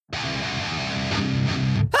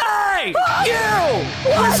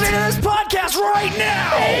listening to this podcast right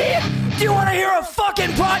now. Do you want to hear a fucking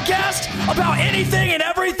podcast about anything and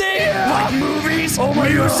everything? Yeah. Like movies,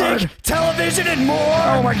 music, television, and more?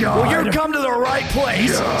 Oh my God. Well, you've come to the right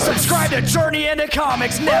place. Yes. Subscribe to Journey into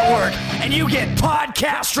Comics Network, and you get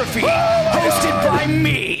Podcastrophe, hosted by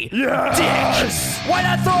me, Dick. Why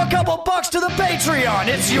not throw a couple bucks to the Patreon?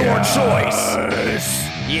 It's your choice.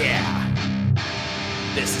 Yeah.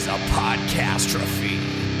 This is a Podcastrophe.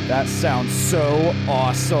 That sounds so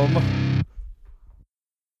awesome.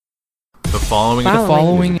 The following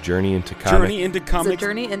Following. is a Journey into Comics. Journey into It's a Comics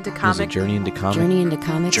journey into Is a comics Journey into Comics. Journey into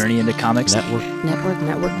Comics. Journey into Comics network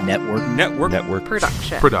Network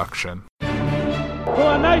production. Production. For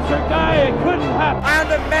a nicer guy, it couldn't happen. I'm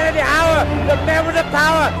the man of the hour, the man with the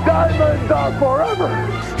power. Diamonds are forever.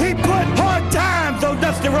 He put hard times on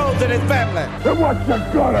Dusty Rhodes and his family. And what you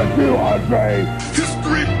gonna do, Andre?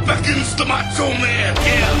 History beckons the Macho Man.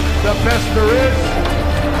 Yeah. The best there is,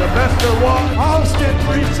 the best there was. Austin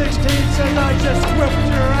 316 says I just whipped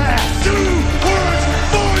your ass. 2 words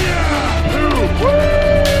for ya. 2.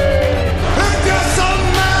 And just a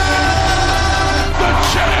man. The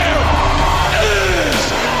champ is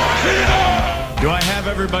here. Do I have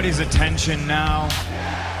everybody's attention now?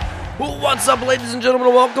 Well, what's up, ladies and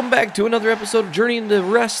gentlemen? Welcome back to another episode of Journey into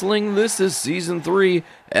Wrestling. This is Season 3,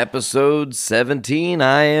 Episode 17.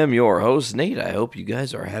 I am your host, Nate. I hope you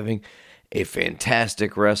guys are having a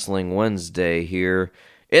fantastic Wrestling Wednesday here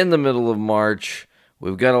in the middle of March.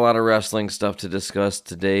 We've got a lot of wrestling stuff to discuss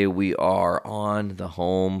today. We are on the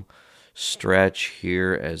home stretch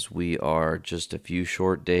here as we are just a few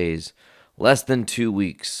short days, less than 2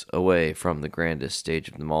 weeks away from the grandest stage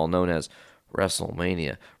of them all, known as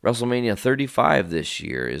WrestleMania. WrestleMania 35 this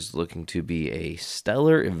year is looking to be a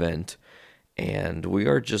stellar event, and we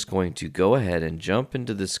are just going to go ahead and jump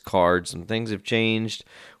into this card. Some things have changed.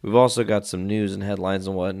 We've also got some news and headlines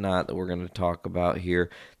and whatnot that we're going to talk about here.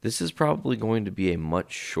 This is probably going to be a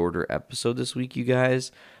much shorter episode this week, you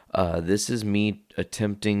guys. This is me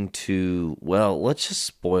attempting to, well, let's just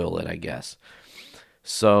spoil it, I guess.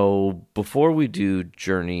 So, before we do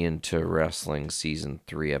Journey into Wrestling Season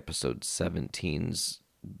 3, Episode 17's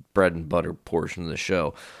bread and butter portion of the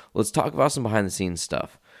show, let's talk about some behind-the-scenes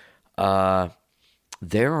stuff.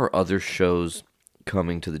 There are other shows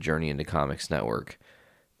coming to the Journey into Comics Network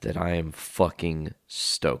that I am fucking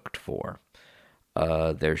stoked for.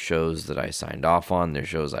 They're shows that I signed off on, they're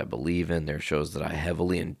shows I believe in, they're shows that I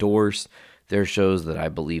heavily endorse, they're shows that I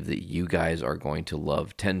believe that you guys are going to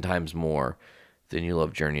love 10 times more than you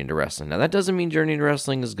love Journey into Wrestling. Now, that doesn't mean Journey into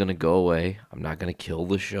Wrestling is going to go away. I'm not going to kill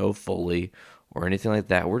the show fully or anything like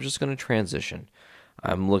that. We're just going to transition.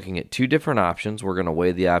 I'm looking at 2 different options. We're going to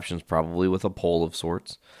weigh the options probably with a poll of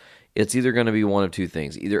sorts. It's either going to be one of 2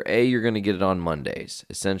 things. Either A, you're going to get it on Mondays.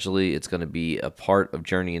 Essentially, it's going to be a part of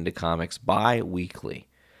Journey into Comics bi-weekly,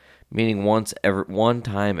 meaning one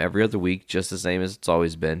time every other week, just the same as it's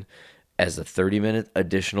always been. As a 30-minute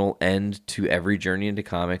additional end to every Journey into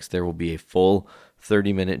Comics, there will be a full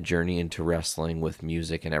 30-minute journey into wrestling with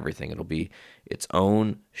music and everything. It'll be its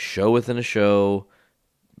own show within a show,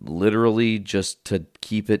 literally just to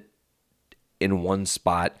keep it in one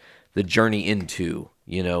spot, the journey into,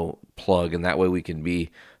 plug, and that way we can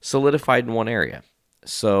be solidified in one area.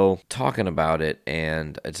 So, talking about it,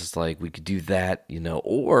 and it's just like we could do that,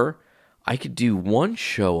 or I could do one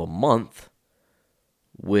show a month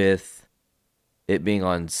with it being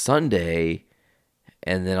on Sunday,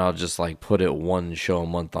 and then I'll just put it one show a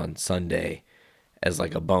month on Sunday as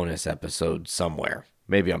a bonus episode somewhere,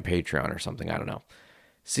 maybe on Patreon or something, I don't know.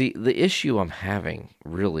 See, the issue I'm having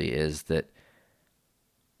really is that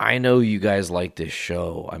I know you guys like this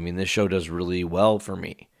show. I mean, this show does really well for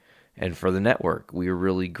me and for the network. We are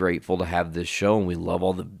really grateful to have this show, and we love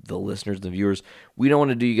all the listeners, the viewers. We don't want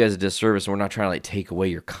to do you guys a disservice, and we're not trying to take away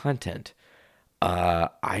your content.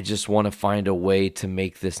 I just want to find a way to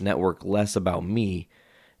make this network less about me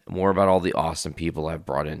and more about all the awesome people I've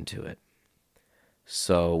brought into it.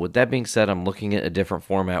 So with that being said, I'm looking at a different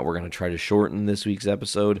format. We're going to try to shorten this week's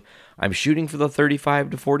episode. I'm shooting for the 35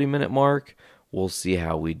 to 40 minute mark. We'll see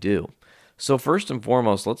how we do. So first and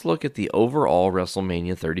foremost, let's look at the overall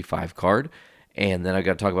WrestleMania 35 card. And then I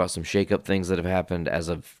got to talk about some shake-up things that have happened as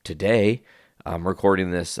of today. I'm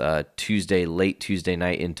recording this late Tuesday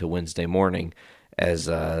night into Wednesday morning, as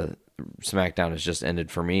SmackDown has just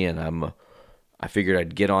ended for me, and I figured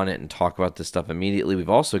I'd get on it and talk about this stuff immediately. We've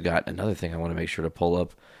also got another thing I want to make sure to pull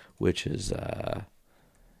up, which is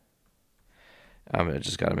I'm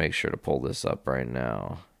just got to make sure to pull this up right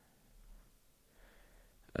now.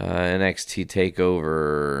 NXT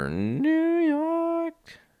TakeOver New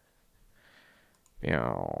York.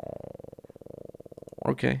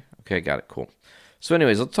 Okay, got it. Cool. So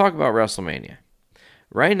anyways, let's talk about WrestleMania.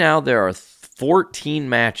 Right now, there are 14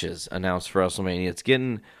 matches announced for WrestleMania. It's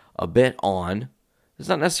getting a bit on. It's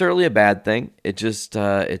not necessarily a bad thing. It just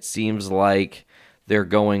it seems like they're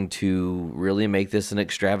going to really make this an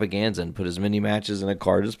extravaganza and put as many matches in a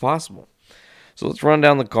card as possible. So let's run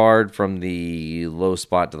down the card from the low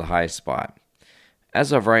spot to the high spot.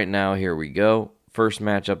 As of right now, here we go. First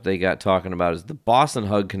matchup they got talking about is the Boston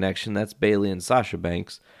Hug Connection. That's Bayley and Sasha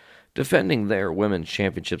Banks defending their women's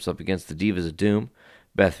championships up against the Divas of Doom,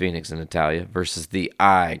 Beth Phoenix and Natalya, versus the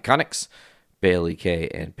Iconics, Bayley Kay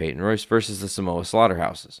and Peyton Royce, versus the Samoa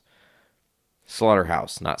Slaughterhouses.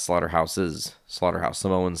 Slaughterhouse, not Slaughterhouses. Slaughterhouse,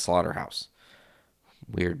 Samoan Slaughterhouse.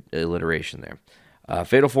 Weird alliteration there.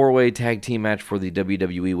 Fatal 4-Way Tag Team match for the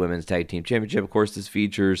WWE Women's Tag Team Championship. Of course, this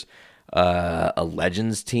features a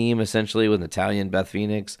Legends team, essentially, with Natalya and Beth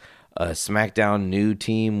Phoenix. A SmackDown new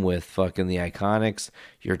team with fucking the Iconics.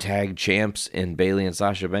 Your tag champs in Bayley and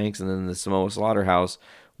Sasha Banks. And then the Samoa Slaughterhouse,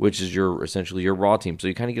 which is essentially your Raw team. So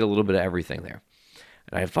you kind of get a little bit of everything there.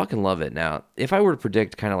 And I fucking love it. Now, if I were to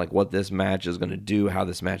predict kind of like what this match is going to do, how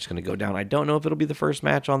this match is going to go down, I don't know if it'll be the first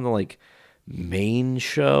match on the main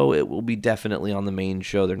show. It will be definitely on the main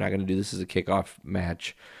show. They're not going to do this as a kickoff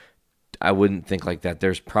match. I wouldn't think like that.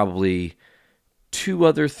 There's probably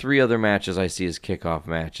 3 other matches I see as kickoff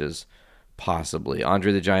matches, possibly.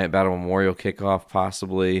 Andre the Giant Battle Memorial kickoff,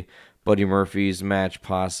 possibly. Buddy Murphy's match,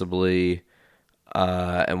 possibly.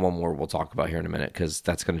 And one more we'll talk about here in a minute, because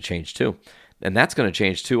that's going to change too. And that's going to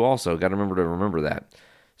change too also. Got to remember that.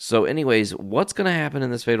 So anyways, what's going to happen in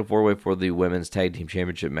this Fatal 4-Way for the Women's Tag Team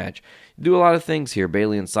Championship match? Do a lot of things here.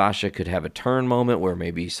 Bayley and Sasha could have a turn moment where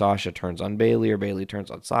maybe Sasha turns on Bayley or Bayley turns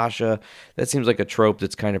on Sasha. That seems like a trope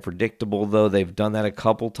that's kind of predictable, though. They've done that a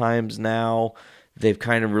couple times now. They've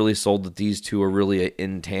kind of really sold that these two are really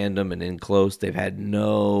in tandem and in close. They've had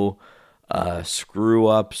no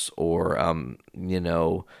screw-ups or,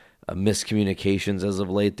 miscommunications as of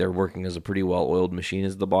late. They're working as a pretty well-oiled machine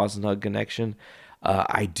as the Boston Hug Connection.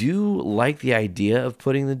 I do like the idea of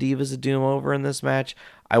putting the Divas of Doom over in this match.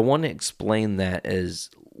 I want to explain that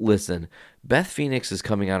as, listen, Beth Phoenix is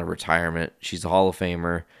coming out of retirement. She's a Hall of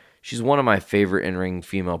Famer. She's one of my favorite in-ring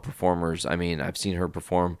female performers. I mean, I've seen her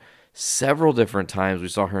perform several different times. We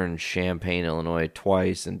saw her in Champaign, Illinois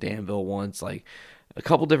twice, and Danville once, a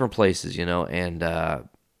couple different places, and I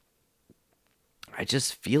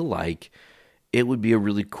just feel like it would be a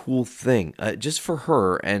really cool thing just for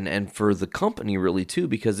her and for the company really too,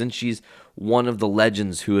 because then she's one of the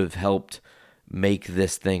legends who have helped make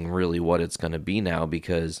this thing really what it's going to be now,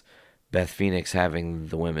 because Beth Phoenix having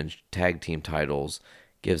the women's tag team titles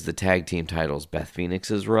gives the tag team titles Beth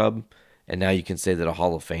Phoenix's rub, and now you can say that a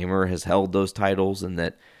Hall of Famer has held those titles and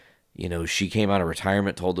that, she came out of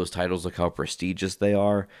retirement, told those titles, look how prestigious they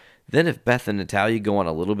are. Then if Beth and Natalya go on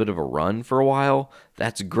a little bit of a run for a while,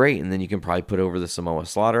 that's great. And then you can probably put over the Samoa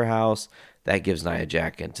Slaughterhouse. That gives Nia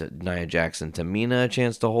Jax and Tamina a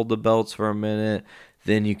chance to hold the belts for a minute.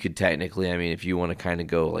 Then you could technically, if you want to kind of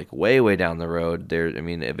go way, way down the road there,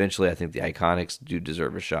 eventually I think the Iconics do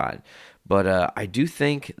deserve a shot. But I do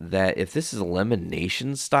think that if this is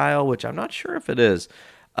elimination style, which I'm not sure if it is,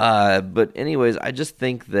 but anyways, I just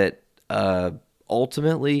think that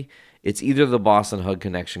ultimately it's either the Boston Hug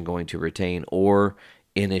Connection going to retain, or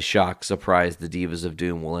in a shock surprise, the Divas of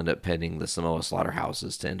Doom will end up pinning the Samoa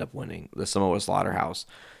Slaughterhouses to end up winning. The Samoa Slaughterhouse,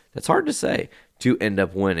 that's hard to say, to end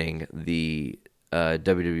up winning the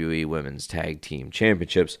WWE Women's Tag Team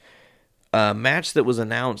Championships. A match that was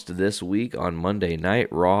announced this week on Monday Night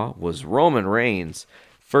Raw was Roman Reigns'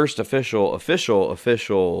 first official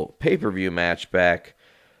pay-per-view match back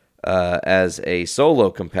as a solo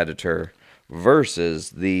competitor versus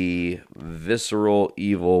the visceral,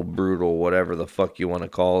 evil, brutal, whatever the fuck you want to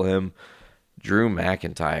call him, Drew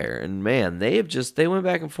McIntyre. And man, they went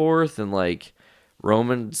back and forth, and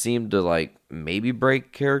Roman seemed to maybe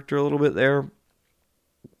break character a little bit there.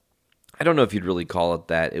 I don't know if you'd really call it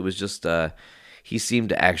that. It was just he seemed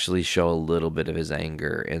to actually show a little bit of his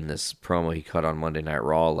anger in this promo he cut on Monday Night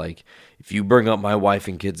Raw. If you bring up my wife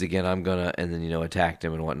and kids again, I'm gonna, and then attacked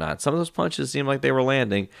him and whatnot. Some of those punches seemed like they were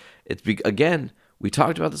landing. Again, we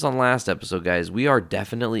talked about this on last episode, guys. We are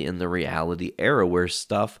definitely in the reality era where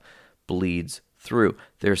stuff bleeds through.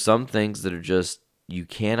 There's some things that are just, you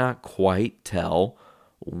cannot quite tell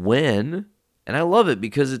when, and I love it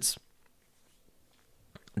because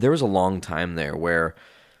there was a long time there where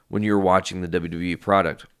when you were watching the WWE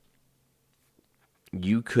product,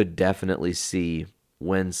 you could definitely see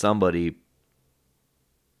when somebody,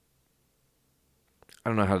 I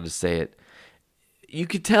don't know how to say it, you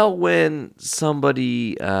could tell when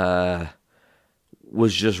somebody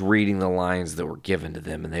was just reading the lines that were given to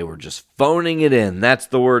them, and they were just phoning it in. That's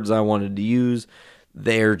the words I wanted to use.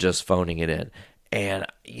 They're just phoning it in. And,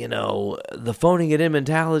 the phoning it in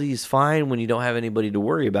mentality is fine when you don't have anybody to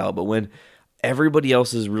worry about, but when everybody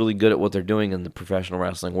else is really good at what they're doing in the professional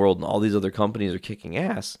wrestling world and all these other companies are kicking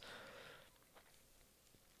ass,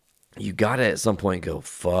 you got to at some point go,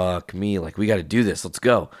 fuck me, like, we got to do this, let's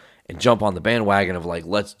go. And jump on the bandwagon of, like,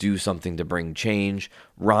 let's do something to bring change.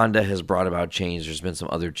 Ronda has brought about change. There's been some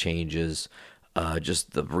other changes.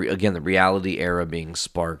 Just, the reality era being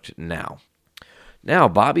sparked now. Now,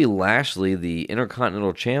 Bobby Lashley, the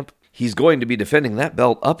Intercontinental Champ, he's going to be defending that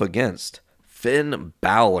belt up against Finn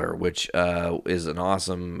Balor, which is an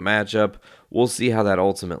awesome matchup. We'll see how that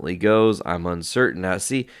ultimately goes. I'm uncertain. Now,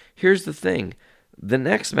 see, here's the thing. The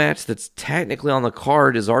next match that's technically on the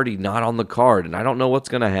card is already not on the card, and I don't know what's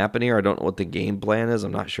going to happen here. I don't know what the game plan is.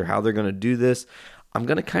 I'm not sure how they're going to do this. I'm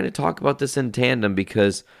going to kind of talk about this in tandem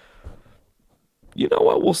because, you know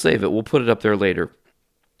what? We'll save it. We'll put it up there later.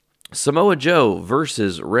 Samoa Joe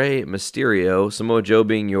versus Rey Mysterio. Samoa Joe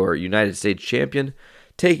being your United States champion,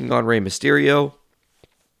 taking on Rey Mysterio.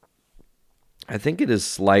 I think it is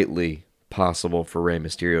slightly possible for Rey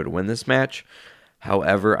Mysterio to win this match.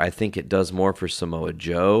 However, I think it does more for Samoa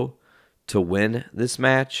Joe to win this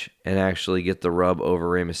match and actually get the rub over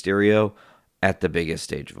Rey Mysterio at the biggest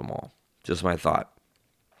stage of them all. Just my thought.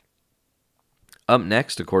 Up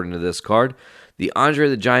next, according to this card, the Andre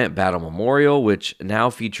the Giant Battle Memorial, which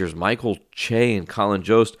now features Michael Che and Colin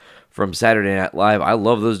Jost from Saturday Night Live. I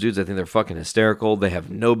love those dudes. I think they're fucking hysterical. They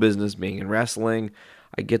have no business being in wrestling.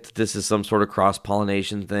 I get that this is some sort of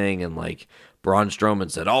cross-pollination thing, and like Braun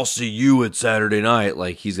Strowman said, I'll see you at Saturday night.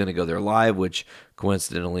 Like, he's going to go there live, which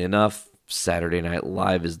coincidentally enough, Saturday Night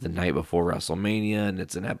Live is the night before WrestleMania, and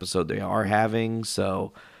it's an episode they are having,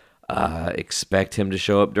 so expect him to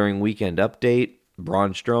show up during Weekend Update,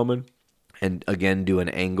 Braun Strowman, and again do an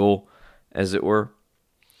angle, as it were.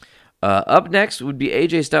 Up next would be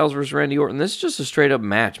AJ Styles versus Randy Orton. This is just a straight-up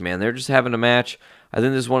match, man. They're just having a match. I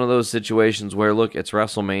think this is one of those situations where, look, it's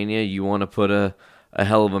WrestleMania. You want to put a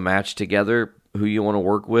hell of a match together. Who you want to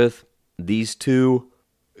work with. These two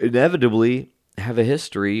inevitably have a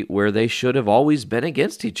history where they should have always been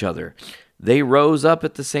against each other. They rose up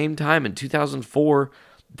at the same time. In 2004,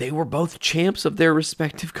 they were both champs of their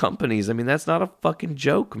respective companies. I mean, that's not a fucking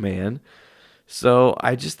joke, man. So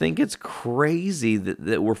I just think it's crazy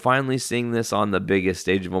that we're finally seeing this on the biggest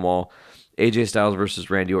stage of them all. AJ Styles versus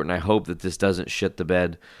Randy Orton. I hope that this doesn't shit the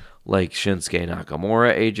bed like Shinsuke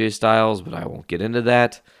Nakamura, AJ Styles, but I won't get into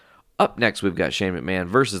that. Up next, we've got Shane McMahon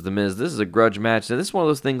versus The Miz. This is a grudge match. Now, this is one of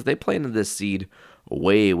those things, they planted this seed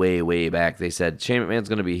way, way, way back. They said, Shane McMahon's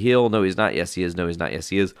going to be heel. No, he's not. Yes, he is. No, he's not. Yes,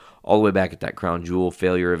 he is. All the way back at that Crown Jewel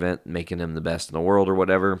failure event, making him the best in the world or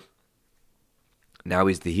whatever. Now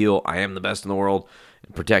he's the heel. I am the best in the world.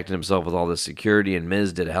 And protecting himself with all this security. And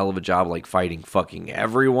Miz did a hell of a job like fighting fucking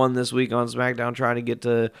everyone this week on SmackDown trying to get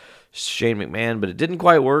to Shane McMahon. But it didn't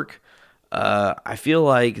quite work. I feel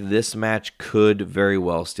like this match could very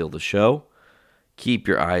well steal the show. Keep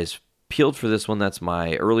your eyes peeled for this one. That's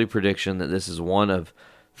my early prediction that this is one of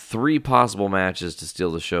 3 possible matches to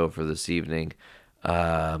steal the show for this evening.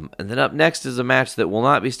 And then up next is a match that will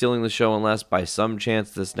not be stealing the show unless by some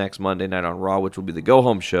chance this next Monday night on Raw, which will be the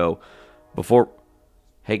go-home show before...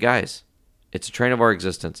 Hey guys, it's a train of our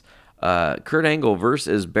existence. Kurt Angle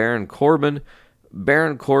versus Baron Corbin.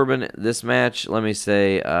 Baron Corbin, this match, let me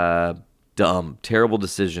say, dumb, terrible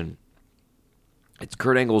decision. It's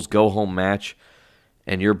Kurt Angle's go-home match,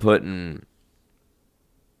 and you're putting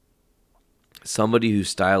somebody who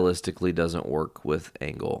stylistically doesn't work with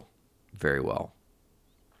Angle very well.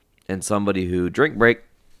 And somebody who... Drink break.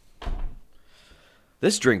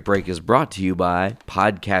 This drink break is brought to you by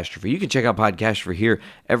Podcastrophe. You can check out Podcastrophe here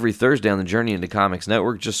every Thursday on the Journey into Comics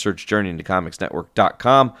Network. Just search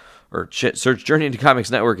JourneyIntoComicsNetwork.com or search Journey into Comics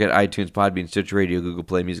Network at iTunes, Podbean, Stitcher Radio, Google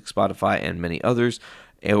Play Music, Spotify, and many others.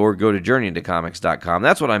 Or go to JourneyIntoComics.com.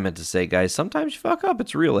 That's what I meant to say, guys. Sometimes you fuck up.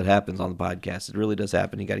 It's real. It happens on the podcast. It really does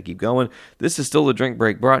happen. You got to keep going. This is still the drink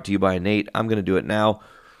break brought to you by Nate. I'm going to do it now.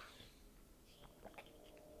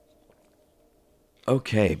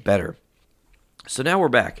 Okay, better. So now we're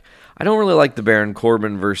back. I don't really like the Baron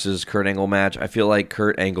Corbin versus Kurt Angle match. I feel like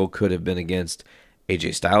Kurt Angle could have been against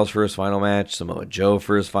AJ Styles for his final match, Samoa Joe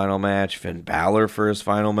for his final match, Finn Balor for his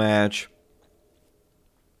final match.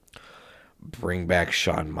 Bring back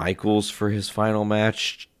Shawn Michaels for his final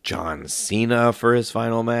match, John Cena for his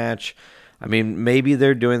final match. I mean, maybe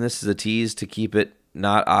they're doing this as a tease to keep it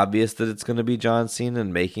not obvious that it's going to be John Cena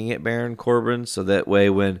and making it Baron Corbin, so that way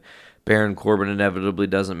when Baron Corbin inevitably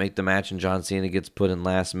doesn't make the match and John Cena gets put in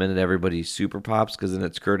last minute, everybody super pops because then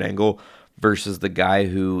it's Kurt Angle versus the guy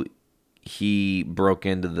who he broke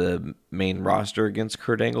into the main roster against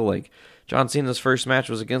Kurt Angle. Like, John Cena's first match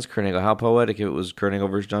was against Kurt Angle. How poetic if it was Kurt Angle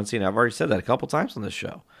versus John Cena. I've already said that a couple times on this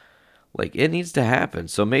show. Like, it needs to happen.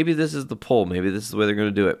 So maybe this is the pull. Maybe this is the way they're going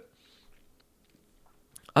to do it.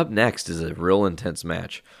 Up next is a real intense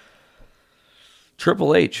match.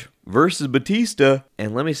 Triple H versus Batista.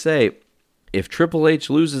 And let me say, if Triple H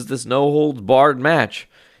loses this no-holds-barred match,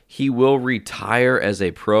 he will retire as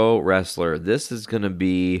a pro wrestler. This is going to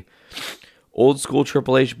be old-school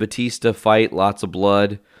Triple H Batista fight. Lots of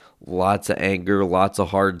blood, lots of anger, lots of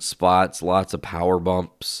hard spots, lots of power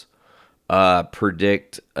bumps.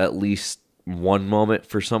 Predict at least one moment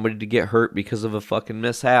for somebody to get hurt because of a fucking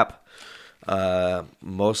mishap.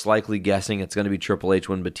 Most likely guessing it's going to be Triple H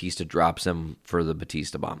when Batista drops him for the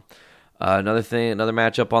Batista bomb. Another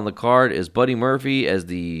matchup on the card is Buddy Murphy as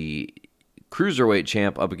the Cruiserweight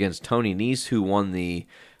champ up against Tony Nese, who won the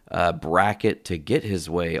bracket to get his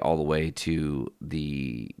way all the way to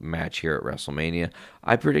the match here at WrestleMania.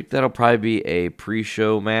 I predict that'll probably be a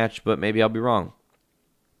pre-show match, but maybe I'll be wrong.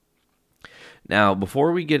 Now,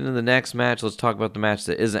 before we get into the next match, let's talk about the match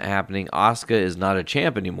that isn't happening. Asuka is not a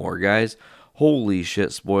champ anymore, guys. Holy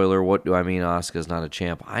shit, spoiler. What do I mean Asuka is not a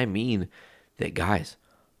champ? I mean that, guys,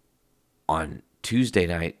 on Tuesday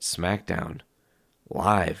night, SmackDown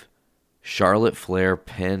Live, Charlotte Flair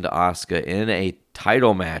pinned Asuka in a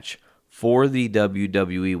title match for the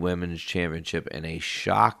WWE Women's Championship in a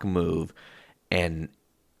shock move. And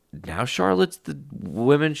now Charlotte's the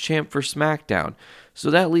Women's Champ for SmackDown.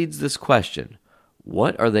 So that leads this question.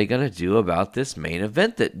 What are they going to do about this main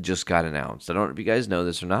event that just got announced? I don't know if you guys know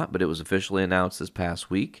this or not, but it was officially announced this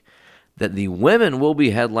past week that the women will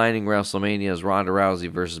be headlining WrestleMania as Ronda Rousey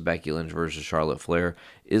versus Becky Lynch versus Charlotte Flair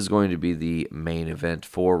is going to be the main event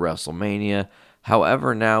for WrestleMania.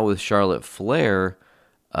 However, now with Charlotte Flair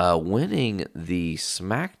winning the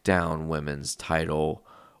SmackDown Women's title,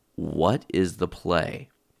 what is the play?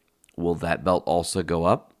 Will that belt also go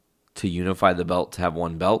up to unify the belt to have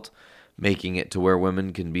one belt, making it to where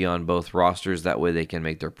women can be on both rosters? That way they can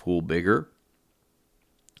make their pool bigger,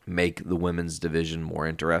 make the women's division more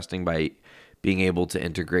interesting by being able to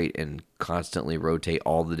integrate and constantly rotate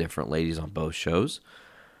all the different ladies on both shows.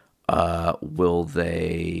 Will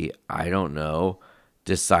they, I don't know,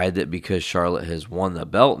 decide that because Charlotte has won the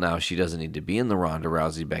belt now, she doesn't need to be in the Ronda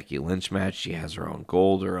Rousey-Becky Lynch match. She has her own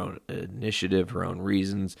goal, her own initiative, her own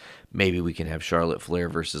reasons. Maybe we can have Charlotte Flair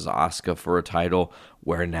versus Asuka for a title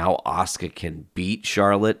where now Asuka can beat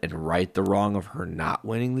Charlotte and right the wrong of her not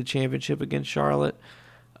winning the championship against Charlotte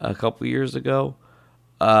a couple years ago.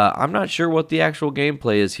 I'm not sure what the actual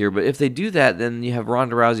gameplay is here, but if they do that, then you have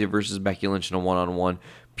Ronda Rousey versus Becky Lynch in a one-on-one.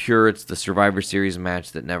 Pure, it's the Survivor Series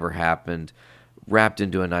match that never happened, wrapped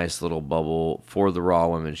into a nice little bubble for the Raw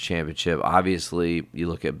Women's Championship. Obviously, you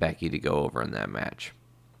look at Becky to go over in that match.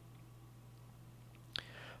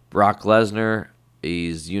 Brock Lesnar,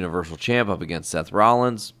 he's Universal Champ up against Seth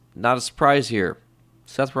Rollins. Not a surprise here.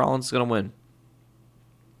 Seth Rollins is going to win.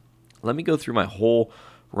 Let me go through my whole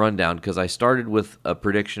rundown because I started with a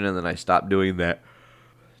prediction and then I stopped doing that.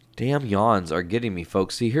 Damn yawns are getting me,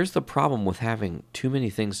 folks. See, here's the problem with having too many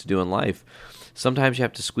things to do in life. Sometimes you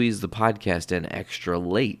have to squeeze the podcast in extra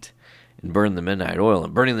late and burn the midnight oil.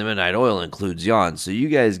 And burning the midnight oil includes yawns. So you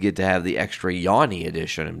guys get to have the extra yawny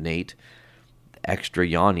edition of Nate. The extra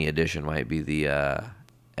yawny edition might be the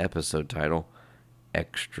episode title.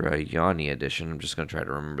 Extra yawny edition. I'm just going to try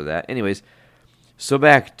to remember that. Anyways, so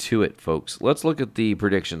back to it, folks. Let's look at the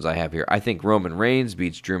predictions I have here. I think Roman Reigns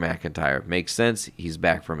beats Drew McIntyre. Makes sense. He's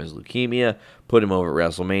back from his leukemia. Put him over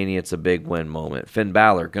at WrestleMania. It's a big win moment. Finn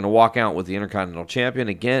Balor going to walk out with the Intercontinental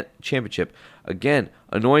Championship again,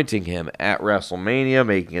 anointing him at WrestleMania,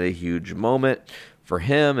 making it a huge moment for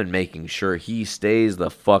him and making sure he stays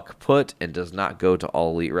the fuck put and does not go to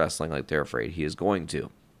All Elite Wrestling like they're afraid he is going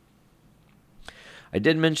to. I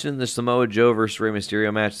did mention the Samoa Joe versus Rey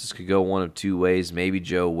Mysterio match. This could go one of two ways. Maybe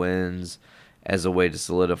Joe wins as a way to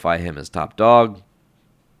solidify him as top dog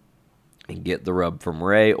and get the rub from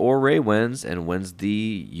Rey, or Rey wins and wins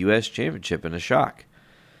the U.S. Championship in a shock.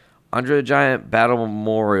 Andre the Giant Battle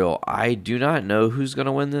Memorial. I do not know who's going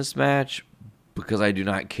to win this match because I do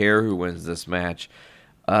not care who wins this match.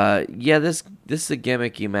 This is a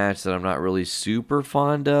gimmicky match that I'm not really super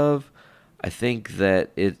fond of. I think that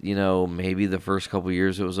it, maybe the first couple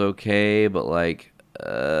years it was okay, but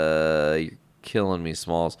you're killing me,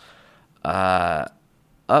 Smalls. Up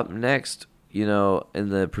next, in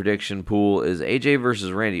the prediction pool is AJ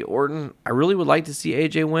versus Randy Orton. I really would like to see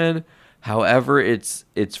AJ win. However, it's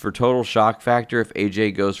for total shock factor if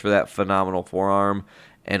AJ goes for that phenomenal forearm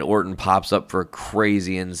and Orton pops up for a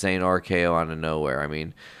crazy, insane RKO out of nowhere. I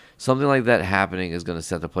mean, something like that happening is going to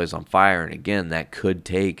set the place on fire. And again, that could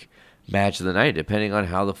take match of the night, depending on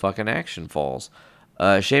how the fucking action falls.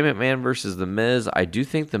 Shane McMahon versus The Miz. I do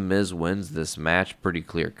think The Miz wins this match pretty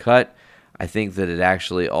clear cut. I think that it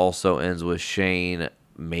actually also ends with Shane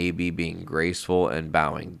maybe being graceful and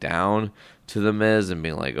bowing down to The Miz and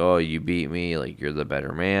being like, oh, you beat me, like you're the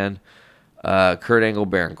better man. Kurt Angle,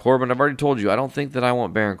 Baron Corbin. I've already told you, I don't think that I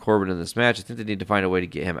want Baron Corbin in this match. I think they need to find a way to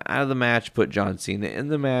get him out of the match, put John Cena in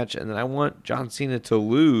the match, and then I want John Cena to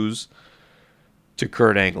lose to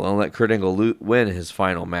Kurt Angle and let Kurt Angle win his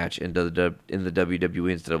final match in the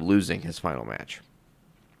WWE instead of losing his final match.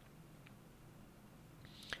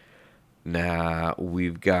 Now,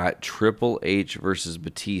 we've got Triple H versus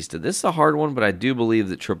Batista. This is a hard one, but I do believe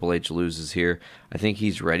that Triple H loses here. I think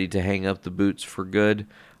he's ready to hang up the boots for good.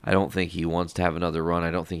 I don't think he wants to have another run.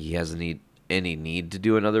 I don't think he has any need to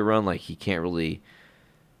do another run. Like, he can't really...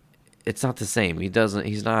 It's not the same.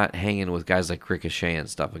 He's not hanging with guys like Ricochet and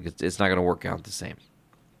stuff. Like, it's not going to work out the same.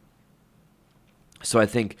 So I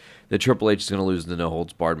think that Triple H is going to lose the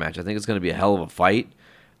no-holds-barred match. I think it's going to be a hell of a fight.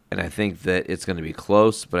 And I think that it's going to be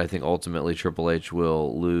close, but I think ultimately Triple H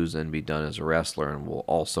will lose and be done as a wrestler, and we'll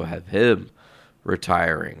also have him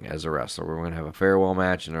retiring as a wrestler. We're going to have a farewell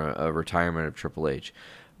match and a retirement of Triple H.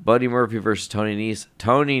 Buddy Murphy versus Tony Nese.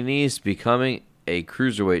 Tony Nese becoming a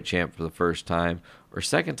cruiserweight champ for the first time, or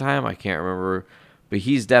second time, I can't remember, but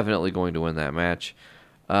he's definitely going to win that match.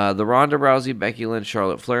 The Ronda Rousey, Becky Lynch,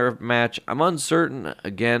 Charlotte Flair match, I'm uncertain.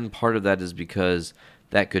 Again, part of that is because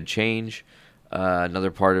that could change.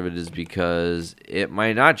 Another part of it is because it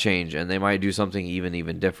might not change, and they might do something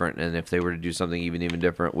even different. And if they were to do something even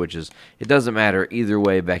different, which is, it doesn't matter. Either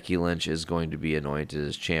way, Becky Lynch is going to be anointed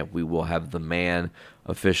as champ. We will have the man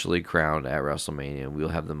officially crowned at WrestleMania. We'll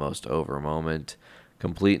have the most over moment.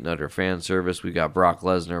 Complete and utter fan service. We got Brock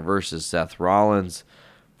Lesnar versus Seth Rollins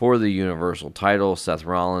for the Universal title. Seth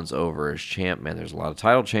Rollins over as champ. Man, there's a lot of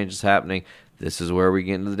title changes happening. This is where we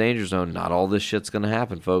get into the danger zone. Not all this shit's going to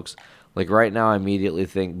happen, folks. Like right now, I immediately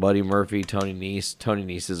think Buddy Murphy, Tony Nese. Tony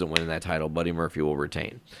Nese isn't winning that title. Buddy Murphy will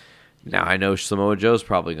retain. Now, I know Samoa Joe's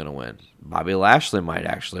probably going to win. Bobby Lashley might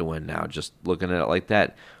actually win now, just looking at it like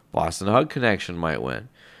that. Boston Hug Connection might win.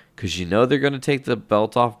 Because you know they're going to take the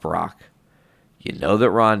belt off Brock. You know that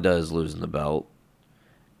Ronda is losing the belt.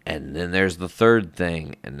 And then there's the third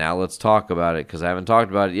thing. And now let's talk about it, because I haven't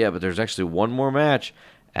talked about it yet, but there's actually one more match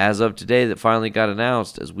as of today that finally got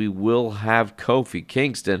announced, as we will have Kofi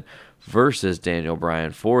Kingston versus Daniel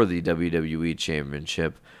Bryan for the WWE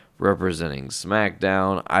Championship representing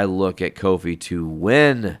SmackDown. I look at Kofi to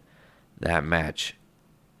win that match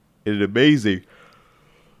in an amazing,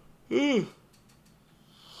 oh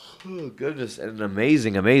goodness, in an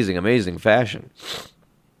amazing fashion.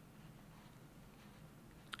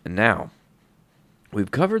 And now, we've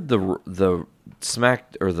covered the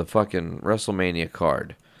fucking WrestleMania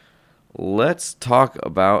card. Let's talk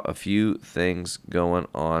about a few things going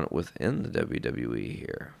on within the WWE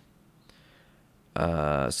here.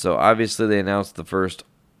 So obviously they announced the first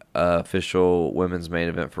official women's main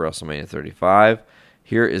event for WrestleMania 35.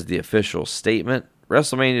 Here is the official statement.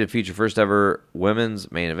 WrestleMania to feature first ever women's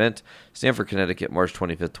main event. Stamford, Connecticut, March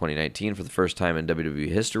 25th, 2019. For the first time in WWE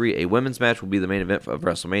history, a women's match will be the main event of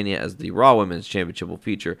WrestleMania, as the Raw Women's Championship will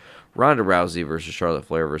feature Ronda Rousey versus Charlotte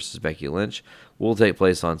Flair versus Becky Lynch. Will take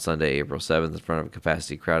place on Sunday, April 7th in front of a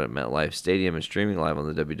capacity crowd at MetLife Stadium and streaming live on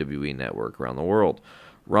the WWE Network around the world.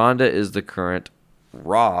 Ronda is the current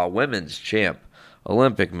Raw Women's Champ,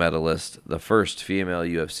 Olympic medalist, the first female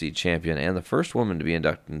UFC champion, and the first woman to be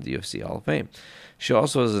inducted into the UFC Hall of Fame. She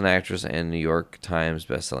also is an actress and New York Times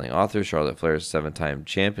bestselling author. Charlotte Flair is a 7-time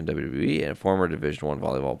champ in WWE and former Division I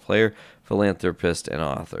volleyball player, philanthropist, and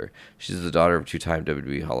author. She's the daughter of 2-time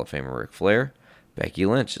WWE Hall of Famer Ric Flair. Becky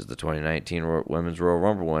Lynch is the 2019 Women's Royal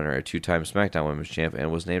Rumble winner, a 2-time SmackDown Women's Champ,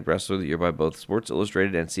 and was named Wrestler of the Year by both Sports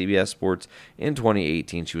Illustrated and CBS Sports in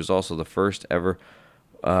 2018. She was also the first ever.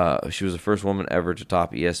 She was the first woman ever to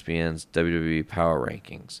top ESPN's WWE Power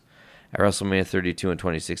Rankings. At WrestleMania 32 in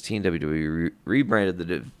 2016, WWE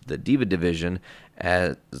rebranded the Diva division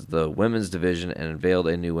as the Women's Division and unveiled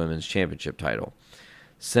a new Women's Championship title.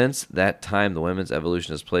 Since that time, the women's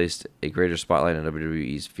evolution has placed a greater spotlight on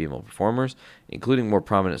WWE's female performers, including more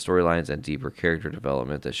prominent storylines and deeper character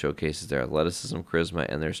development that showcases their athleticism, charisma,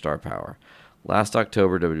 and their star power. Last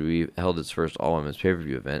October, WWE held its first all-women's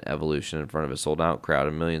pay-per-view event, Evolution, in front of a sold-out crowd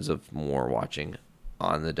and millions of more watching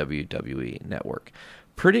on the WWE Network.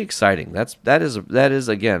 Pretty exciting. That is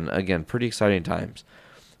again pretty exciting times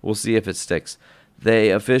We'll see if it sticks.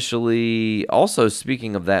 They officially, also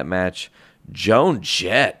speaking of that match, Joan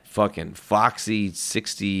Jett, fucking foxy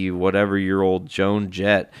 60 whatever year old Joan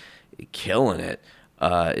Jett, killing it,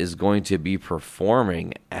 is going to be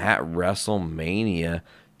performing at WrestleMania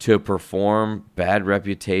to perform Bad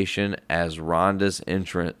Reputation as Ronda's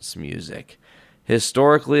entrance music.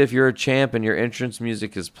 Historically, if you're a champ and your entrance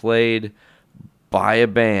music is played by a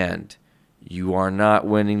band, you are not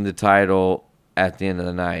winning the title at the end of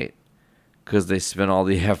the night because they spent all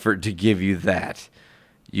the effort to give you that.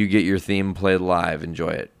 You get your theme played live. Enjoy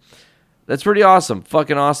it. That's pretty awesome.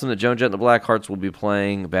 Fucking awesome that Joan Jett and the Blackhearts will be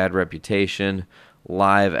playing Bad Reputation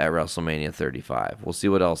live at WrestleMania 35. We'll see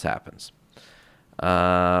what else happens.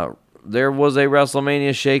 There was a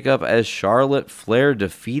WrestleMania shakeup as Charlotte Flair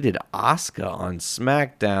defeated Asuka on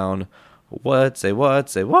SmackDown. What?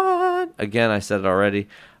 Again, I said it already.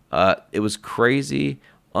 It was crazy,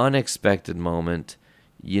 unexpected moment.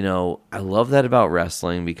 You know, I love that about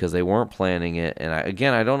wrestling because they weren't planning it. And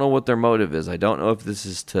I don't know what their motive is. I don't know if this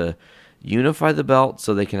is to unify the belt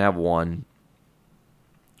so they can have one,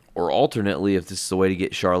 or alternately, if this is a way to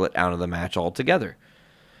get Charlotte out of the match altogether.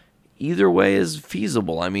 Either way is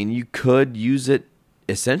feasible. I mean, you could use it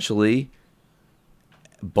essentially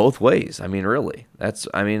both ways. I mean, really. That's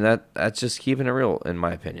just keeping it real, in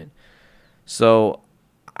my opinion. So,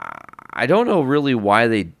 I don't know really why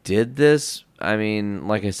they did this. I mean,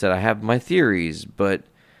 like I said, I have my theories, but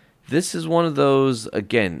this is one of those,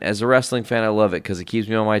 again, as a wrestling fan, I love it because it keeps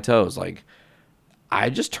me on my toes. Like, I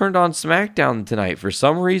just turned on SmackDown tonight. For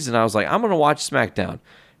some reason, I was like, I'm going to watch SmackDown.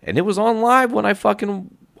 And it was on live when I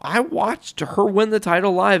watched her win the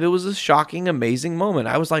title live. It was a shocking, amazing moment.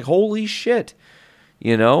 I was like, holy shit.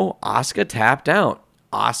 You know, Asuka tapped out.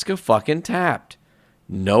 Asuka fucking tapped.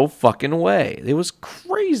 No fucking way. It was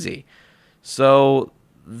crazy. So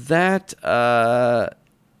that,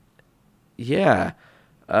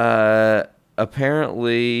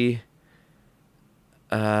 apparently,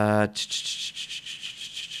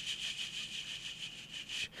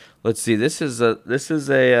 let's see. This is a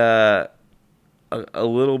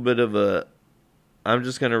little bit of a. I'm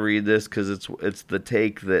just gonna read this because it's the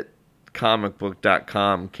take that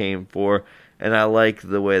comicbook.com came for, and I like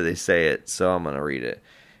the way they say it, so I'm gonna read it.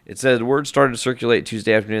 It says, word started to circulate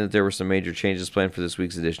Tuesday afternoon that there were some major changes planned for this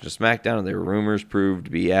week's edition of SmackDown, and their rumors proved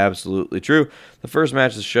to be absolutely true. The first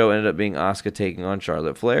match of the show ended up being Asuka taking on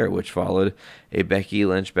Charlotte Flair, which followed a Becky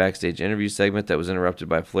Lynch backstage interview segment that was interrupted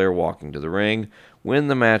by Flair walking to the ring. When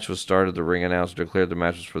the match was started, the ring announcer declared the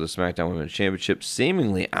match was for the SmackDown Women's Championship,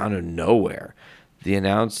 seemingly out of nowhere. The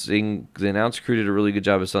announce crew did a really good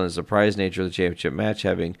job of selling the surprise nature of the championship match,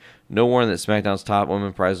 having no warning that SmackDown's top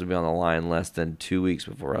women prize would be on the line less than 2 weeks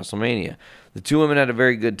before WrestleMania. The two women had a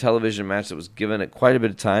very good television match that was given it quite a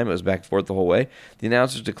bit of time. It was back and forth the whole way. The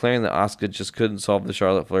announcers declaring that Asuka just couldn't solve the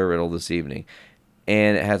Charlotte Flair riddle this evening.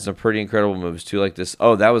 And it had some pretty incredible moves, too, like this.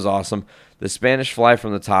 Oh, that was awesome. The Spanish fly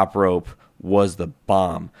from the top rope was the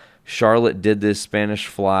bomb. Charlotte did this Spanish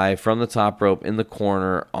fly from the top rope in the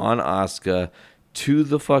corner on Asuka to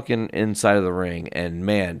the fucking inside of the ring, and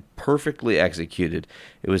man, perfectly executed.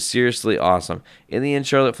 It was seriously awesome. In the end,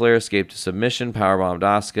 Charlotte Flair escaped a submission, powerbombed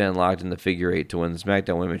Asuka, and locked in the figure eight to win the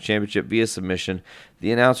SmackDown Women's Championship via submission.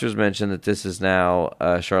 The announcers mentioned that this is now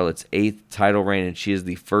Charlotte's 8th title reign, and she is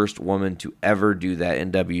the first woman to ever do that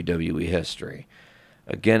in WWE history.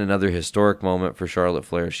 Again, another historic moment for Charlotte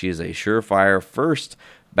Flair. She is a surefire first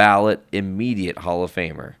ballot immediate Hall of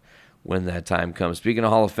Famer when that time comes. Speaking of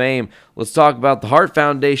Hall of Fame, let's talk about the Hart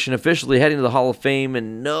Foundation officially heading to the Hall of Fame.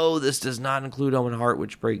 And no, this does not include Owen Hart,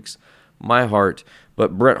 which breaks my heart.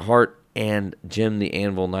 But Bret Hart and Jim the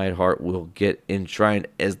Anvil Neidhart will get enshrined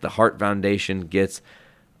as the Hart Foundation gets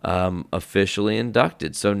officially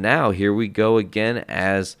inducted. So now here we go again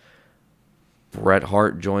as Bret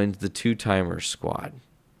Hart joins the two-timer squad.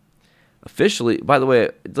 Officially, by the way,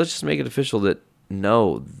 let's just make it official that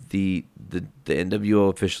no, the NWO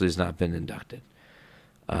officially has not been inducted.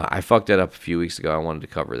 I fucked that up a few weeks ago. I wanted to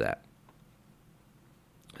cover that.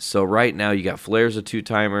 So right now you got Flair's a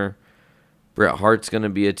two-timer. Bret Hart's going to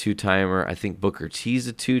be a two-timer. I think Booker T's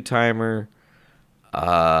a two-timer.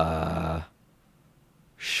 Shawn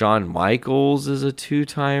Michaels is a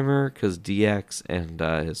two-timer because DX and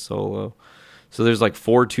his solo. So there's like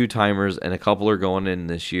 4 two-timers and a couple are going in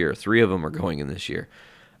this year. 3 of them are going in this year.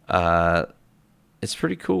 It's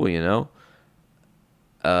pretty cool, you know.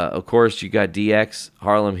 Of course, you got DX,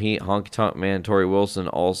 Harlem Heat, Honky Tonk Man, Tori Wilson.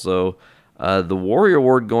 Also, the Warrior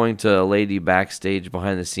Award going to a lady backstage,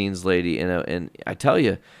 behind the scenes lady. And I tell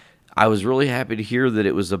you, I was really happy to hear that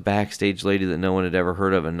it was a backstage lady that no one had ever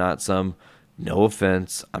heard of, and not some. No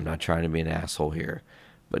offense, I'm not trying to be an asshole here,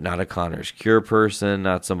 but not a Connor's Cure person,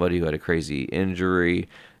 not somebody who had a crazy injury,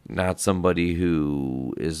 not somebody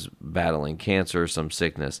who is battling cancer or some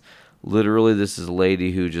sickness. Literally, this is a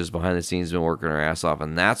lady who just behind the scenes been working her ass off,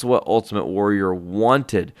 and that's what Ultimate Warrior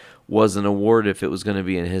wanted, was an award if it was going to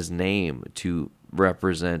be in his name to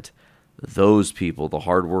represent those people, the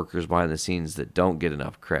hard workers behind the scenes that don't get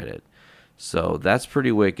enough credit. So that's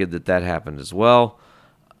pretty wicked that happened as well.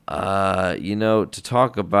 To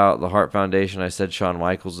talk about the Hart Foundation, I said Shawn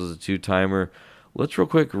Michaels is a two-timer. Let's real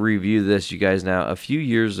quick review this, you guys. Now, a few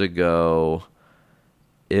years ago,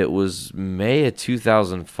 it was May of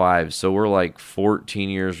 2005, so we're like 14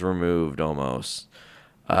 years removed almost.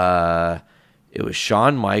 It was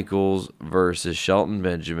Shawn Michaels versus Shelton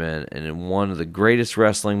Benjamin, and in one of the greatest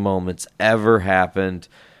wrestling moments ever happened,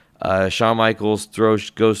 Shawn Michaels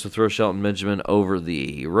goes to throw Shelton Benjamin over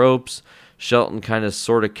the ropes. Shelton kind of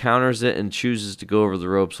sort of counters it and chooses to go over the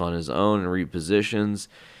ropes on his own and repositions.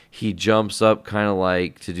 He jumps up kind of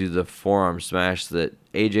like to do the forearm smash that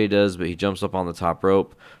AJ does, but he jumps up on the top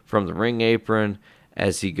rope from the ring apron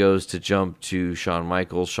as he goes to jump to Shawn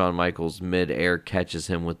Michaels. Shawn Michaels mid-air catches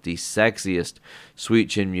him with the sexiest Sweet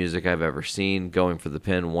Chin music I've ever seen, going for the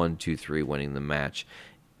pin, 1, 2, 3, winning the match.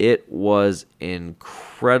 It was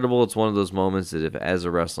incredible. It's one of those moments that if, as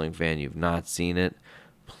a wrestling fan, you've not seen it,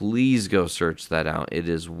 please go search that out. It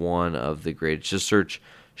is one of the greatest. Just search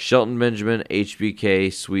Shelton Benjamin,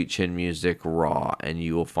 HBK, Sweet Chin Music, Raw, and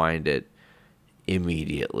you will find it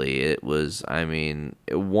immediately. It was,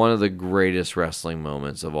 one of the greatest wrestling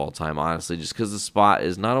moments of all time, honestly, just because the spot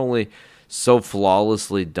is not only so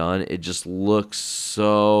flawlessly done, it just looks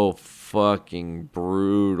so fucking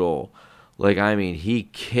brutal. He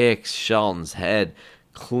kicks Shelton's head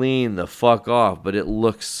clean the fuck off, but it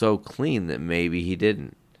looks so clean that maybe he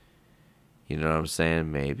didn't. You know what I'm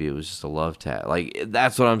saying? Maybe it was just a love tap.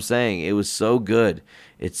 That's what I'm saying. It was so good.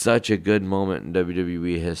 It's such a good moment in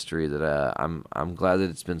WWE history that I'm glad that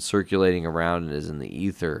it's been circulating around and is in the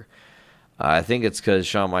ether. I think it's because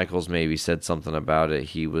Shawn Michaels maybe said something about it.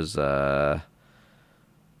 He was,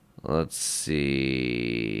 let's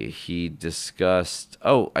see. He discussed,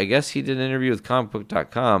 I guess he did an interview with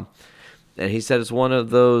comicbook.com. And he said it's one of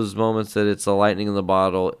those moments that it's a lightning in the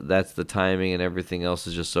bottle. That's the timing, and everything else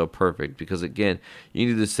is just so perfect. Because, again, you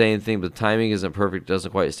can do the same thing, but the timing isn't perfect. It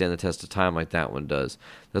doesn't quite stand the test of time like that one does.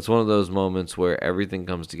 That's one of those moments where everything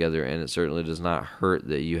comes together, and it certainly does not hurt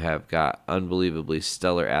that you have got unbelievably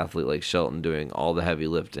stellar athlete like Shelton doing all the heavy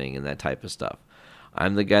lifting and that type of stuff.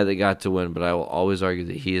 I'm the guy that got to win, but I will always argue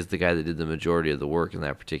that he is the guy that did the majority of the work in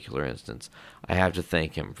that particular instance. I have to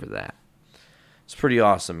thank him for that. It's pretty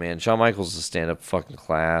awesome, man. Shawn Michaels is a stand-up fucking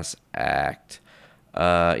class act.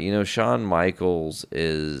 Shawn Michaels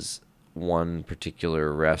is one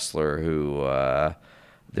particular wrestler who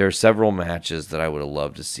there are several matches that I would have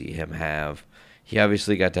loved to see him have. He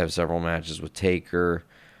obviously got to have several matches with Taker.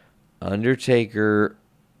 Undertaker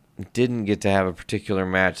didn't get to have a particular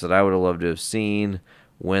match that I would have loved to have seen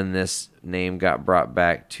when this name got brought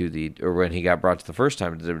back when he got brought to the first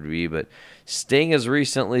time to WWE, but Sting has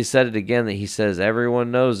recently said it again that he says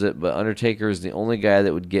everyone knows it, but Undertaker is the only guy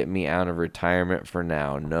that would get me out of retirement for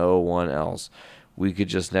now. No one else. We could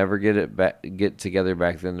just never get together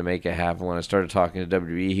back then to make it happen. When I started talking to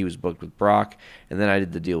WWE, he was booked with Brock, and then I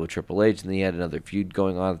did the deal with Triple H, and then he had another feud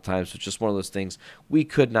going on at the time, so it's just one of those things we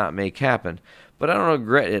could not make happen. But I don't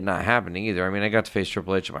regret it not happening either. I got to face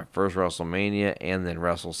Triple H at my first WrestleMania and then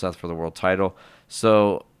wrestle Seth for the world title.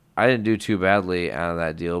 So I didn't do too badly out of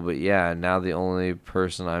that deal. But yeah, now the only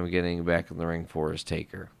person I'm getting back in the ring for is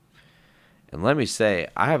Taker. And let me say,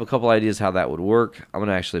 I have a couple ideas how that would work. I'm going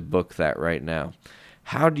to actually book that right now.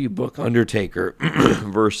 How do you book Undertaker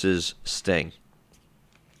versus Sting?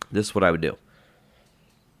 This is what I would do.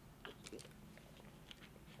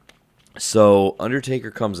 So Undertaker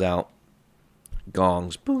comes out,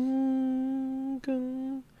 gongs, boom,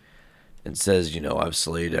 gong, and says, I've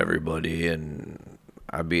slayed everybody and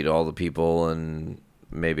I beat all the people and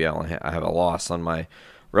maybe I have a loss on my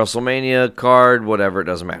WrestleMania card, whatever, it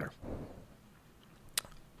doesn't matter.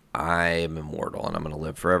 I am immortal and I'm going to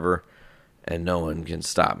live forever and no one can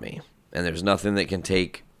stop me. And there's nothing that can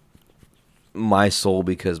take my soul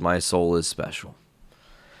because my soul is special.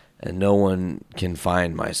 And no one can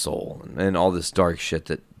find my soul and all this dark shit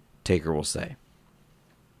that Taker will say.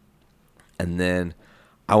 And then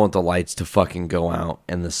I want the lights to fucking go out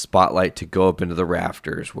and the spotlight to go up into the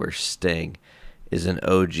rafters where Sting is an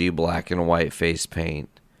OG black and white face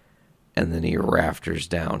paint. And then he rafters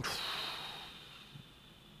down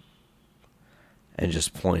and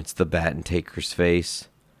just points the bat in Taker's face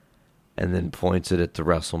and then points it at the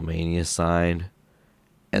WrestleMania sign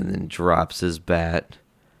and then drops his bat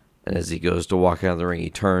And as he goes to walk out of the ring, he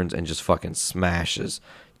turns and just fucking smashes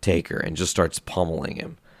Taker and just starts pummeling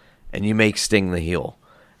him. And you make Sting the heel.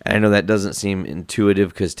 And I know that doesn't seem intuitive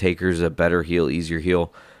because Taker's a better heel, easier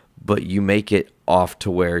heel, but you make it off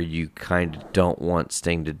to where you kind of don't want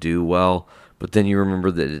Sting to do well. But then you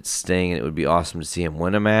remember that it's Sting, and it would be awesome to see him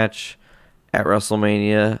win a match at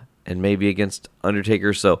WrestleMania and maybe against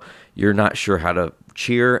Undertaker. So you're not sure how to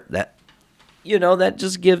cheer. That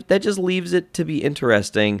just leaves it to be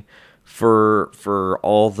interesting for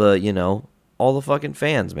all the all the fucking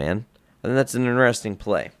fans, man. And that's an interesting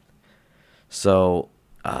play. So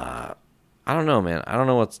I don't know, man. I don't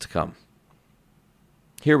know what's to come.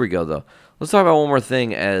 Here we go, though. Let's talk about one more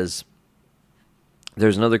thing, as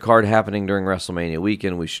there's another card happening during WrestleMania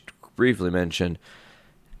weekend we should briefly mention,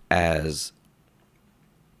 as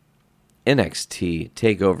NXT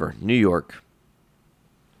TakeOver New York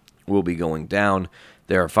will be going down.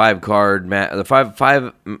 There are five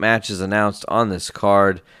matches announced on this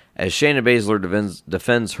card, as Shayna Baszler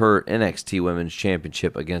defends her NXT Women's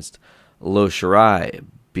Championship against Io Shirai,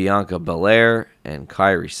 Bianca Belair, and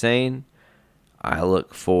Kairi Sane. I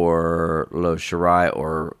look for Io Shirai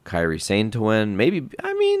or Kairi Sane to win.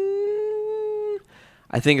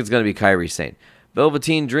 I think it's going to be Kairi Sane.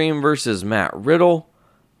 Velveteen Dream versus Matt Riddle.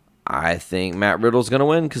 I think Matt Riddle's going to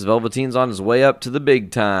win because Velveteen's on his way up to the big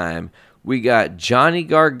time. We got Johnny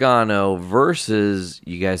Gargano versus,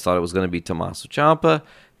 you guys thought it was going to be Tommaso Ciampa.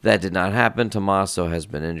 That did not happen. Tommaso has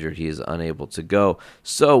been injured. He is unable to go.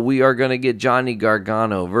 So we are going to get Johnny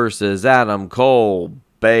Gargano versus Adam Cole,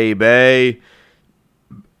 baby.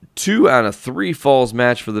 2 out of 3 falls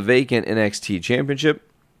match for the vacant NXT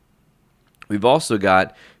Championship. We've also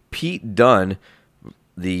got Pete Dunne,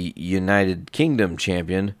 the United Kingdom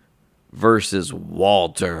champion, versus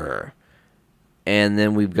Walter. And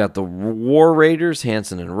then we've got the War Raiders,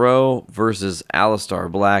 Hanson and Rowe, versus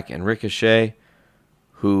Aleister Black and Ricochet,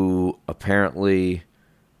 who apparently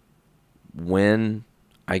win,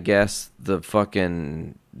 I guess, the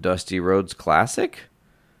fucking Dusty Rhodes Classic?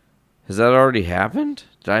 Has that already happened?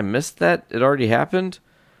 Did I miss that? It already happened?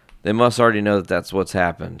 They must already know that that's what's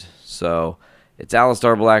happened. So it's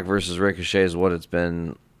Aleister Black versus Ricochet is what it's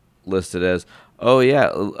been listed as. Oh, yeah.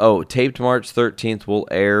 Oh, taped March 13th will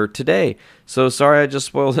air today. So sorry I just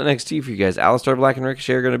spoiled NXT for you guys. Aleister Black and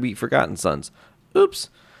Ricochet are going to beat Forgotten Sons. Oops.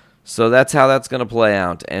 So that's how that's going to play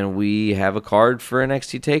out. And we have a card for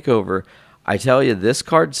NXT TakeOver. I tell you, this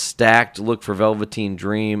card's stacked. Look for Velveteen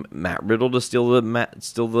Dream, Matt Riddle to steal the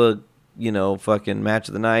fucking match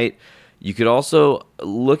of the night. You could also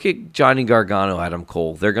look at Johnny Gargano, Adam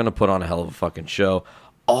Cole. They're going to put on a hell of a fucking show.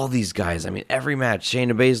 All these guys, every match,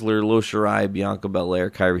 Shayna Baszler, Io Shirai, Bianca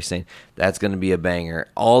Belair, Kairi Sane, that's going to be a banger.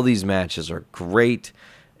 All these matches are great.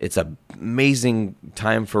 It's an amazing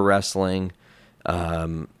time for wrestling.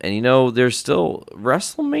 And there's still,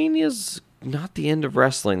 WrestleMania's not the end of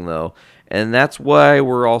wrestling, though. And that's why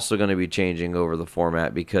we're also going to be changing over the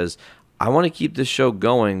format, because I want to keep this show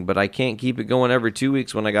going, but I can't keep it going every 2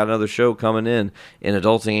 weeks when I got another show coming in, and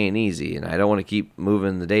adulting ain't easy, and I don't want to keep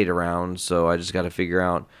moving the date around, so I just got to figure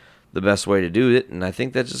out the best way to do it, and I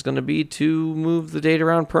think that's just going to be to move the date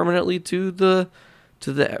around permanently to the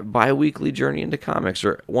bi-weekly Journey into Comics,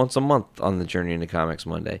 or once a month on the Journey into Comics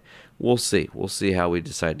Monday. We'll see. We'll see how we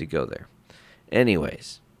decide to go there.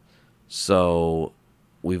 Anyways, so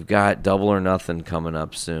we've got Double or Nothing coming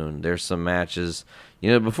up soon. There's some matches.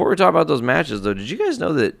 Before we talk about those matches, though, did you guys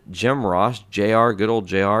know that Jim Ross, JR, good old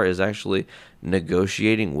JR, is actually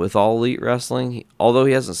negotiating with All Elite Wrestling? Although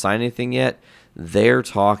he hasn't signed anything yet, they're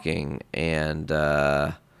talking, and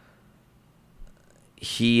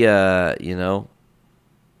he would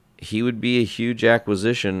be a huge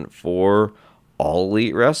acquisition for All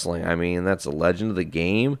Elite Wrestling. That's a legend of the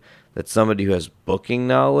game. That's somebody who has booking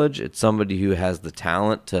knowledge. It's somebody who has the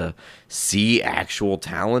talent to see actual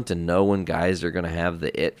talent and know when guys are going to have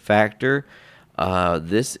the it factor.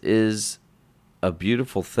 This is a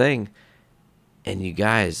beautiful thing. And you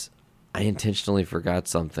guys, I intentionally forgot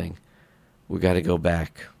something. We got to go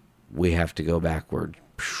back. We have to go backward.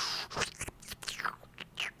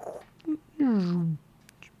 Go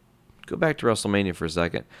back to WrestleMania for a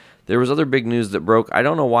second. There was other big news that broke. I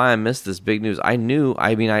don't know why I missed this big news.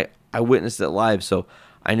 I witnessed it live, so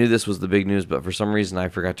I knew this was the big news, but for some reason I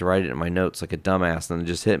forgot to write it in my notes like a dumbass, and then it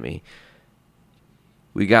just hit me.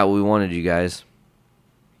 We got what we wanted, you guys.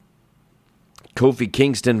 Kofi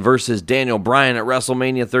Kingston versus Daniel Bryan at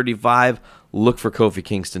WrestleMania 35. Look for Kofi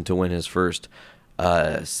Kingston to win his first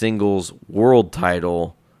singles world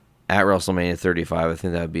title at WrestleMania 35. I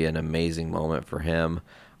think that would be an amazing moment for him.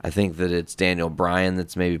 I think that it's Daniel Bryan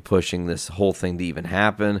that's maybe pushing this whole thing to even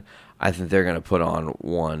happen. I think they're going to put on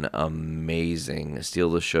one amazing steal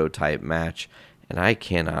the show type match, and I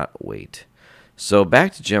cannot wait. So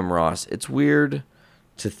back to Jim Ross. It's weird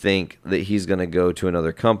to think that he's going to go to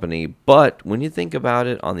another company, but when you think about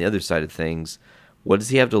it on the other side of things, what does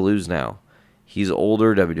he have to lose now? He's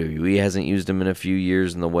older. WWE hasn't used him in a few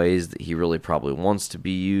years in the ways that he really probably wants to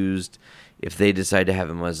be used. If they decide to have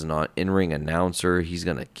him as an in-ring announcer, he's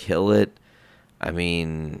going to kill it. I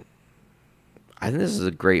mean, I think this is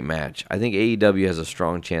a great match. I think AEW has a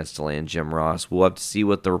strong chance to land Jim Ross. We'll have to see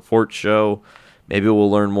what the reports show. Maybe we'll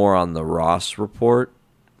learn more on the Ross report.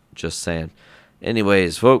 Just saying.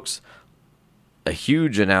 Anyways, folks, a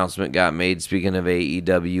huge announcement got made, speaking of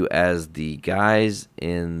AEW, as the guys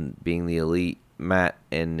in being the Elite, Matt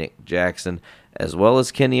and Nick Jackson, as well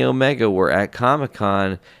as Kenny Omega, were at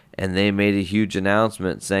Comic-Con, and they made a huge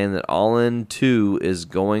announcement saying that All In 2 is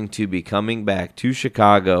going to be coming back to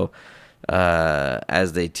Chicago,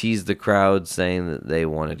 as they teased the crowd, saying that they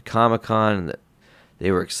wanted Comic-Con and that they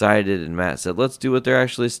were excited. And Matt said, let's do what they're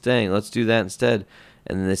actually saying. Let's do that instead.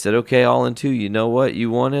 And then they said, okay, All In 2, you know what? You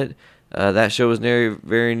want it? That show was very,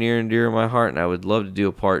 very near and dear to my heart, and I would love to do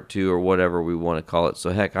a part 2 or whatever we want to call it. So,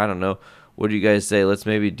 heck, I don't know. What do you guys say? Let's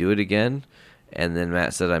maybe do it again? And then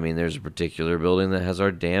Matt said, I mean, there's a particular building that has our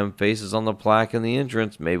damn faces on the plaque in the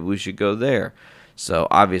entrance. Maybe we should go there. So,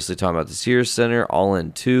 obviously, talking about the Sears Center, All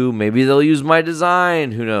In 2. Maybe they'll use my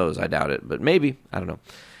design. Who knows? I doubt it, but maybe. I don't know.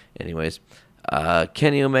 Anyways,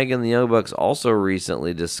 Kenny Omega and the Young Bucks also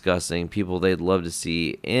recently discussing people they'd love to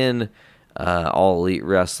see in All Elite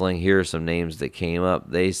Wrestling. Here are some names that came up.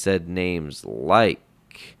 They said names like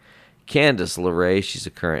Candice LeRae, she's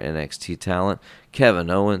a current NXT talent. Kevin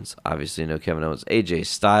Owens, obviously you know Kevin Owens. AJ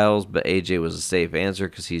Styles, but AJ was a safe answer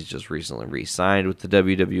because he's just recently re-signed with the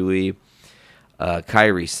WWE.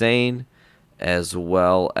 Kairi Sane, as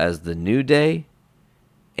well as The New Day,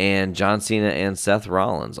 and John Cena and Seth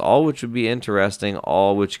Rollins, all which would be interesting,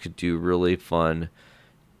 all which could do really fun,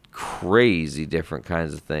 crazy different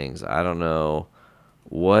kinds of things. I don't know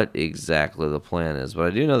what exactly the plan is, but I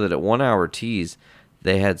do know that at 1 Hour Tease,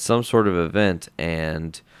 they had some sort of event,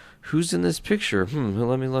 and who's in this picture?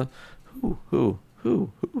 Let me look. Who?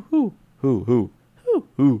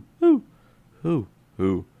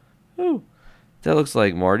 That looks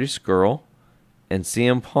like Marty Scurll and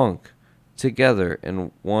CM Punk together in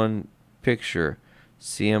one picture.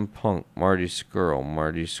 CM Punk, Marty Scurll,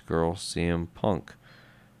 CM Punk.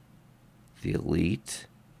 The Elite,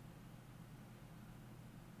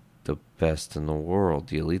 the best in the world.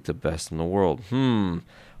 The Elite, the best in the world.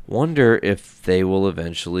 Wonder if they will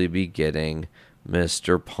eventually be getting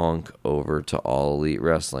Mr. Punk over to All Elite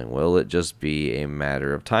Wrestling. Will it just be a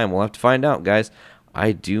matter of time? We'll have to find out, guys.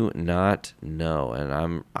 I do not know,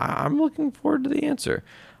 and I'm looking forward to the answer.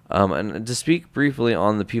 And to speak briefly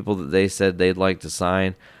on the people that they said they'd like to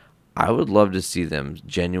sign, I would love to see them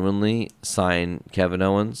genuinely sign Kevin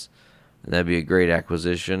Owens. And that'd be a great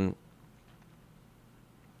acquisition.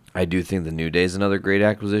 I do think the New Day is another great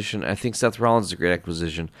acquisition. I think Seth Rollins is a great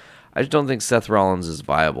acquisition. I just don't think Seth Rollins is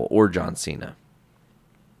viable, or John Cena.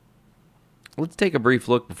 Let's take a brief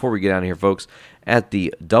look before we get out of here, folks, at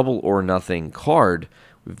the Double or Nothing card.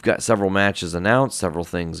 We've got several matches announced, several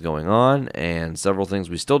things going on, and several things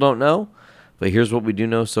we still don't know. But here's what we do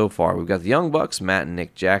know so far. We've got the Young Bucks, Matt and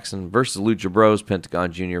Nick Jackson, versus Lucha Bros,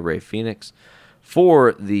 Pentagon Jr., Rey Fenix,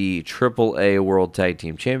 for the AAA World Tag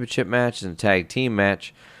Team Championship match and tag team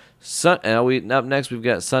match. Up next, we've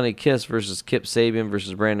got Sonny Kiss versus Kip Sabian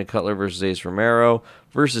versus Brandon Cutler versus Ace Romero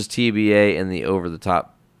versus TBA in the over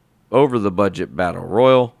the budget battle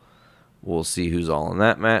royal. We'll see who's all in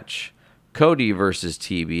that match. Cody versus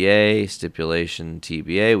TBA, stipulation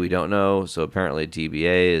TBA, we don't know. So apparently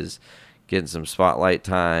TBA is getting some spotlight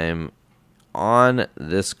time on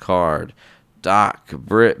this card. Doc,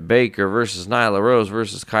 Britt Baker versus Nyla Rose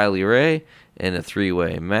versus Kylie Ray in a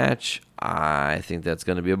 3-way match. I think that's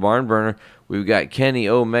going to be a barn burner. We've got Kenny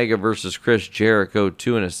Omega versus Chris Jericho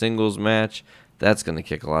 2 in a singles match. That's going to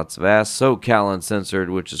kick lots of ass. SoCal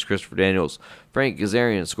Uncensored, which is Christopher Daniels, Frank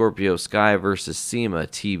Kazarian, Scorpio Sky versus SEMA,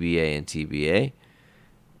 TBA and TBA.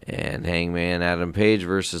 And Hangman Adam Page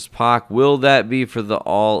versus Pac. Will that be for the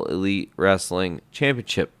All Elite Wrestling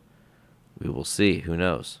Championship? We will see. Who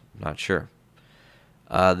knows? Not sure.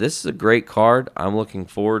 This is a great card. I'm looking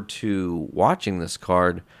forward to watching this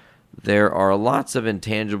card. There are lots of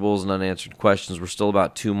intangibles and unanswered questions. We're still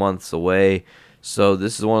about 2 months away. So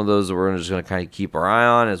this is one of those that we're just going to kind of keep our eye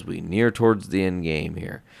on as we near towards the end game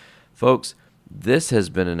here. Folks, this has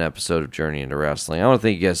been an episode of Journey into Wrestling. I want to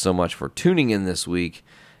thank you guys so much for tuning in this week.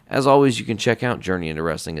 As always, you can check out Journey into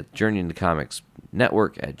Wrestling at Journey into Comics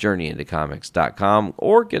Network at journeyintocomics.com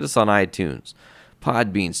or get us on iTunes,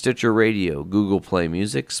 Podbean, Stitcher Radio, Google Play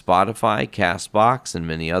Music, Spotify, CastBox, and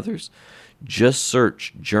many others. Just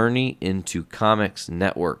search Journey into Comics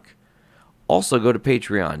Network. Also, go to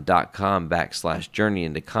patreon.com/Journey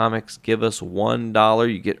into Comics. Give us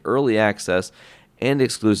 $1. You get early access and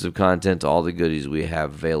exclusive content to all the goodies we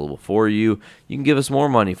have available for you. You can give us more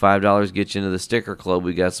money. $5 gets you into the sticker club.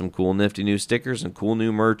 We got some cool, nifty new stickers and cool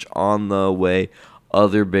new merch on the way.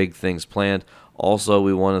 Other big things planned. Also,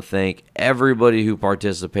 we want to thank everybody who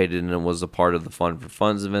participated and was a part of the Fun for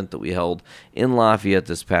Funds event that we held in Lafayette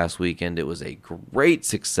this past weekend. It was a great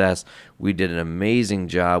success. We did an amazing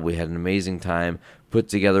job. We had an amazing time. Put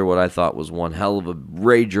together what I thought was one hell of a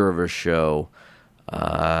rager of a show.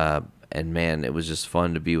 And man, it was just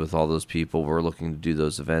fun to be with all those people. We're looking to do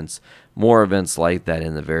those events, more events like that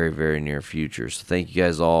in the very, very near future. So thank you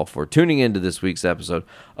guys all for tuning into this week's episode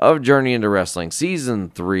of Journey into Wrestling, Season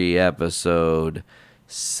 3, Episode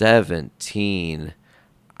 17.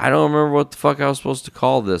 I don't remember what the fuck I was supposed to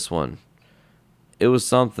call this one. It was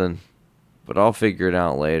something, but I'll figure it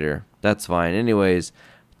out later. That's fine. Anyways,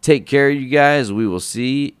 take care, you guys. We will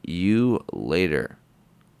see you later.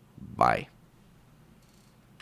 Bye.